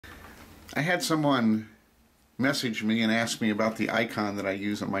I had someone message me and ask me about the icon that I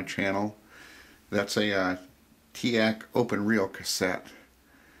use on my channel. That's a Teac open reel cassette.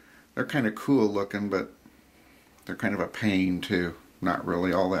 They're kind of cool looking, but they're kind of a pain too. Not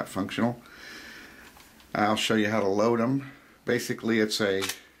really all that functional. I'll show you how to load them. Basically, it's a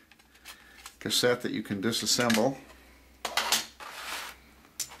cassette that you can disassemble,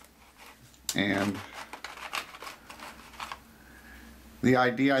 and the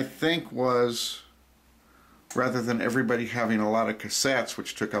idea, I think, was rather than everybody having a lot of cassettes,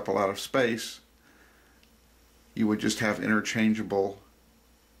 which took up a lot of space, you would just have interchangeable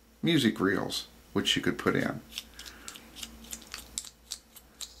music reels, which you could put in.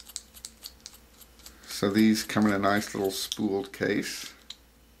 So these come in a nice little spooled case,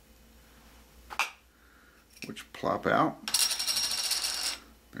 which plop out.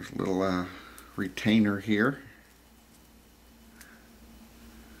 There's a little retainer here.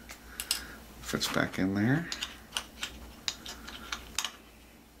 Fits back in there.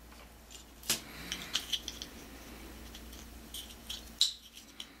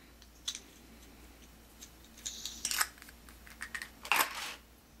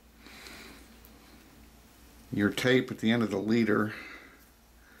 Your tape at the end of the leader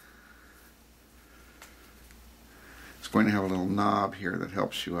is going to have a little knob here that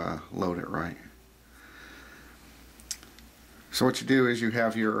helps you load it right. So what you do is you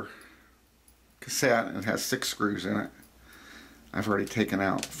have your cassette, and it has 6 screws in it. I've already taken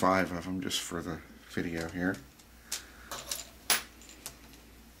out 5 of them just for the video here.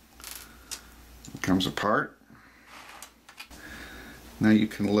 It comes apart. Now you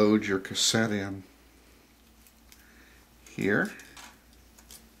can load your cassette in here.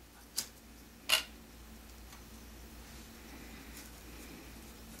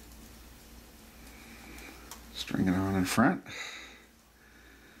 String it on in front.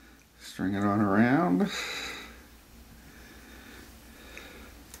 String it on around.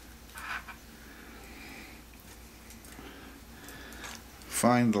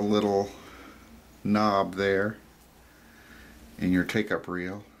 Find the little knob there in your take-up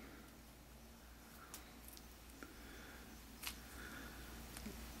reel.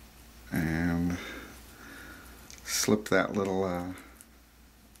 And slip that little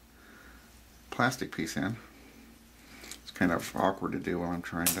plastic piece in. It's kind of awkward to do while I'm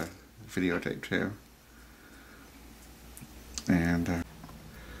trying to videotape too. And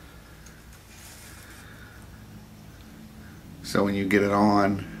so when you get it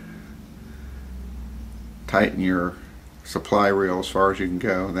on, tighten your supply reel as far as you can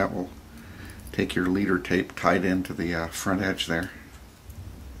go. That will take your leader tape tied into the front edge there.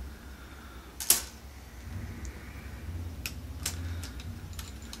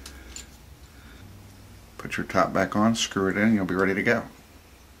 Put your top back on, screw it in, you'll be ready to go.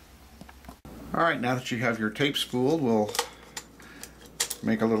 Alright, now that you have your tape spooled, we'll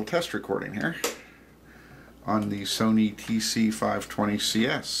make a little test recording here on the Sony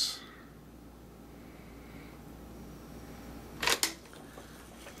TC520CS.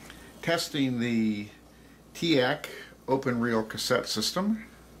 Testing the Teac open reel cassette system,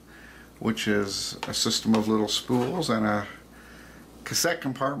 which is a system of little spools and a cassette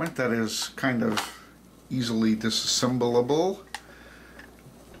compartment that is kind of easily disassemblable,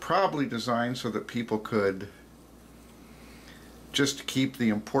 probably designed so that people could just keep the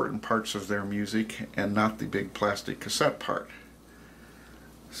important parts of their music and not the big plastic cassette part.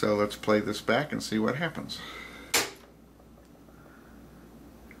 So let's play this back and see what happens.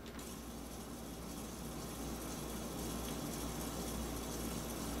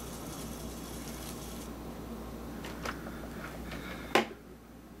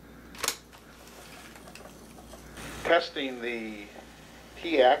 Testing the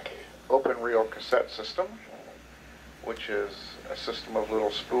Teac open reel cassette system, which is a system of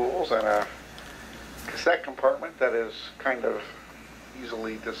little spools and a cassette compartment that is kind of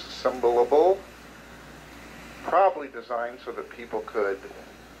easily disassemblable, probably designed so that people could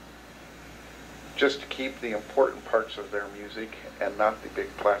just keep the important parts of their music and not the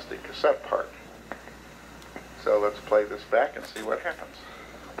big plastic cassette part. So let's play this back and see what happens.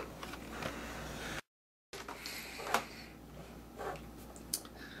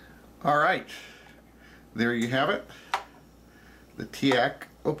 Alright, there you have it, the Teac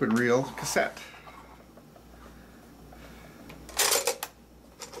open reel cassette.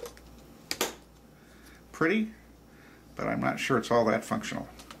 Pretty, but I'm not sure it's all that functional.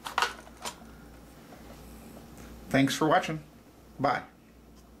 Thanks for watching. Bye.